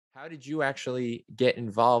How did you actually get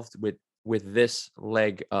involved with this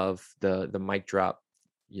leg of the mic drop,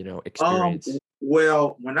 experience?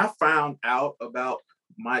 Well, when I found out about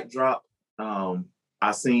Mic Drop,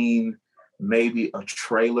 I seen maybe a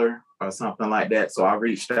trailer or something like that. So I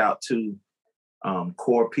reached out to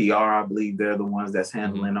Core PR. I believe they're the ones that's Mhm.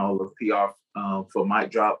 handling all of PR for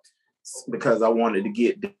Mic Drop because I wanted to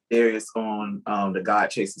get Darius on the God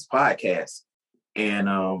Chasers podcast. And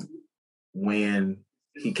when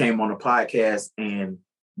he came on the podcast, and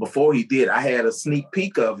before he did, I had a sneak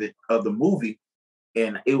peek of the movie,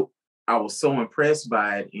 and it I was so impressed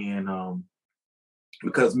by it, and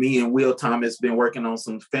because me and Will Thomas been working on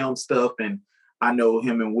some film stuff, and I know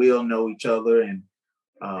him and Will know each other, and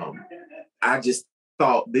um, I just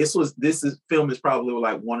thought this is film is probably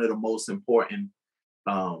like one of the most important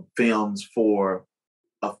films for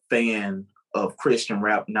a fan of Christian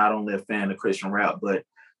rap, not only a fan of Christian rap, but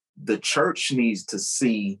the church needs to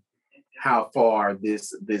see how far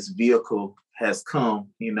this vehicle has come.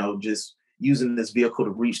 Just using this vehicle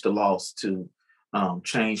to reach the lost, to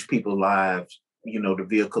change people's lives. The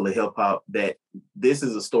vehicle of hip hop. That this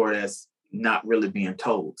is a story that's not really being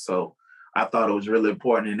told. So I thought it was really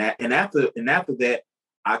important. And after that,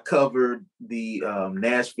 I covered the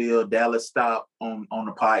Nashville Dallas stop on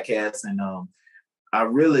the podcast, and I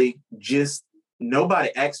really just nobody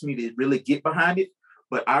asked me to really get behind it,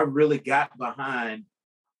 but I really got behind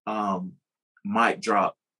um, Mic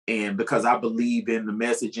Drop, and because I believe in the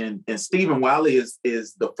message, and Stephen Wiley is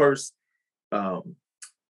the first um,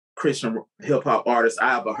 Christian hip hop artist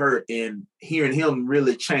I ever heard, and hearing him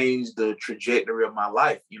really changed the trajectory of my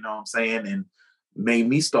life. You know what I'm saying, and made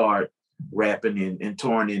me start rapping and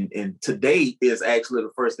touring. And today is actually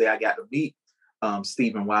the first day I got to meet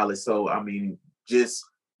Stephen Wiley. So I mean, just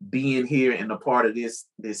being here and a part of this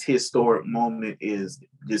historic moment is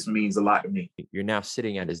just means a lot to me. You're now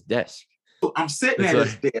sitting at his desk. I'm sitting It's at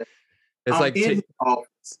his like desk. it's I'm like in his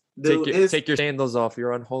office, dude. It's take your sandals off.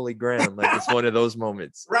 You're on holy ground. Like it's one of those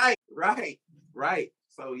moments. right, right, right.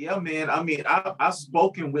 So yeah, man. I mean, I've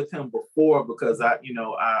spoken with him before because I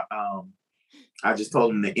just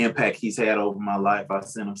told him the impact he's had over my life. I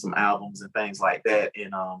sent him some albums and things like that,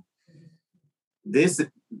 and this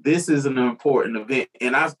is an important event,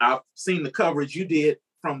 and I've seen the coverage you did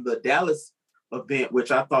from the Dallas event,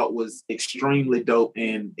 which I thought was extremely dope,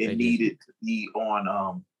 and it Thank you. needed to be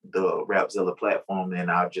on the Rapzilla platform, and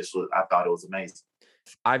I thought it was amazing.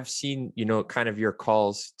 I've seen, kind of your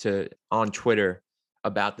calls to on Twitter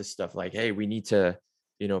about this stuff. Like, hey, we need to,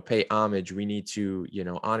 pay homage. We need to,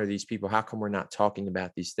 honor these people. How come we're not talking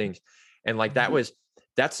about these things? And like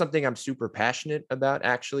that's something I'm super passionate about.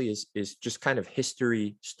 Actually, is just kind of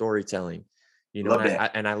history storytelling. Love And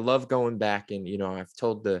that. I love going back and I've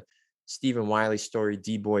told the Stephen Wiley story,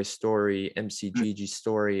 D Boy story, MCGG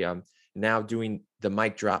story. Now doing the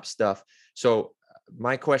mic drop stuff. So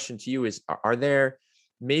my question to you is: Are there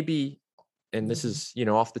maybe, and this is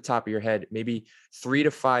off the top of your head, maybe 3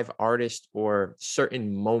 to 5 artists or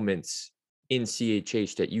certain moments in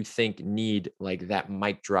CHH that you think need like that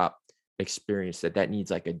mic drop experience, that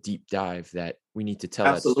needs like a deep dive, that we need to tell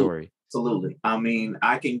that Absolutely. story? Absolutely. I mean,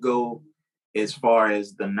 I can go as far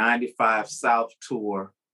as the 95 South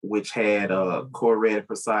tour, which had Core Red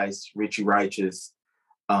Precise, Richie Righteous,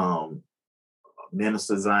 um,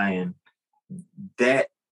 Minister Zion. That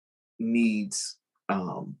needs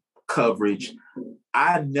coverage.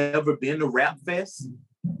 I've never been to Rap Fest,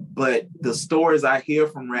 but the stories I hear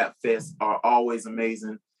from Rap Fest are always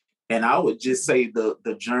amazing. And I would just say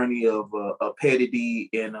the journey of a Petty D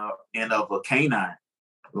and of a Canine,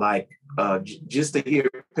 like just to hear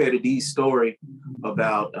Petty D's story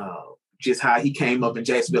about just how he came up in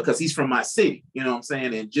Jacksonville, because he's from my city, you know what I'm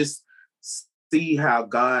saying, and just see how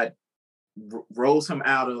God rose him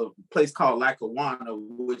out of a place called Lackawanna,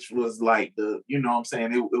 which was like you know what I'm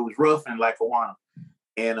saying, it was rough in Lackawanna.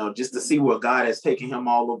 And just to see where God has taken him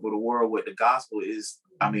all over the world with the gospel is,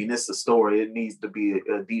 I mean, it's a story. It needs to be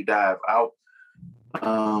a deep dive out.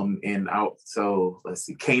 And out. So let's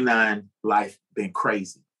see, Canine life been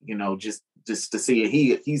crazy, just to see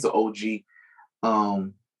it. He's an OG.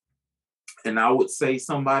 Um, and I would say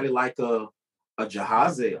somebody like a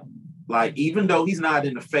Jahaziel. Like, even though he's not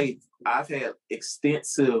in the faith, I've had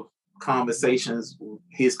extensive conversations,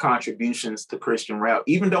 his contributions to Christian rap,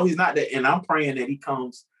 even though he's not that. And I'm praying that he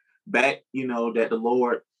comes back, that the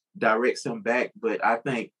Lord directs him back. But I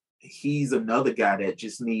think he's another guy that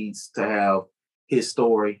just needs to have his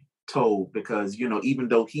story told, because, even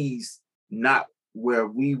though he's not where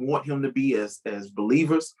we want him to be as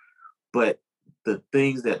believers, but the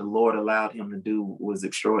things that the Lord allowed him to do was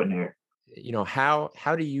extraordinary.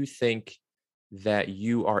 How do you think that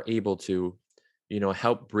you are able to,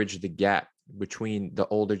 help bridge the gap between the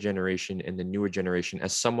older generation and the newer generation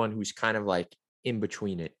as someone who's kind of like in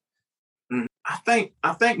between it? I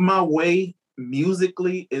think my way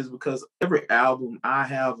musically is because every album I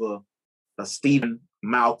have a Stephen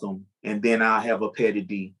Malcolm, and then I have a Petty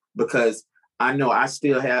D, because I know I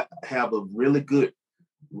still have a really good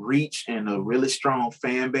reach and a really strong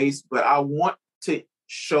fan base, but I want to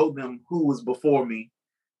show them who was before me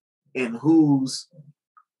and who's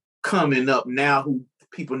coming up now, who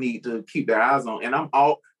people need to keep their eyes on. And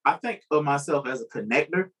I think of myself as a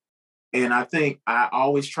connector. And I think I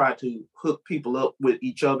always try to hook people up with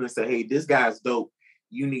each other and say, hey, this guy's dope.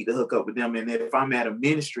 You need to hook up with them. And if I'm at a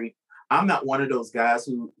ministry, I'm not one of those guys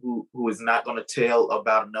who is not going to tell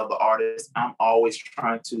about another artist. I'm always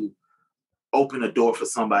trying to open a door for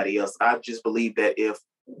somebody else. I just believe that if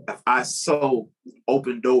I so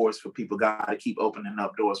open doors for people, God to keep opening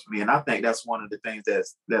up doors for me. And I think that's one of the things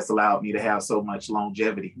that's allowed me to have so much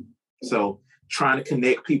longevity. So trying to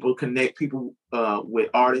connect people with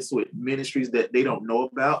artists, with ministries that they don't know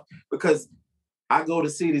about, because I go to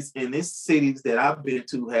cities, and these cities that I've been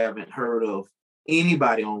to haven't heard of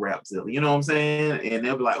anybody on Rapzilla. You know what I'm saying? And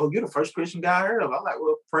they'll be like, oh, you're the first Christian guy I heard of. I'm like,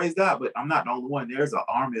 well, praise God, but I'm not the only one. There's an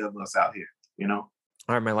army of us out here, All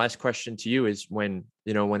right, my last question to you is, when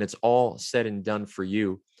it's all said and done for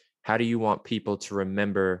you, how do you want people to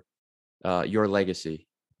remember your legacy?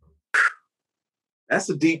 That's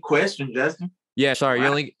a deep question, Justin. Yeah, sorry,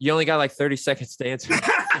 wow. You only got like 30 seconds to answer.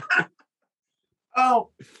 Oh,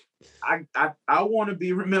 I want to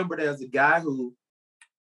be remembered as a guy who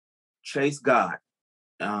chased God,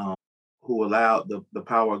 who allowed the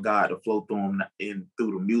power of God to flow through him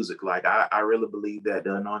through the music. Like I really believe that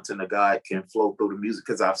the anointing of God can flow through the music,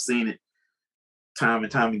 because I've seen it time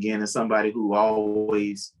and time again. As somebody who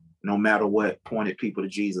always, no matter what, pointed people to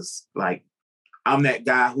Jesus. Like, I'm that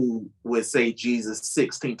guy who would say Jesus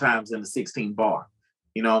 16 times in the 16 bar.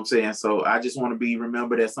 You know what I'm saying? So I just want to be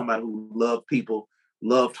remembered as somebody who loved people,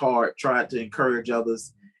 loved hard, tried to encourage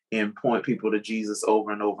others, and point people to Jesus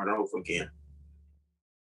over and over and over again.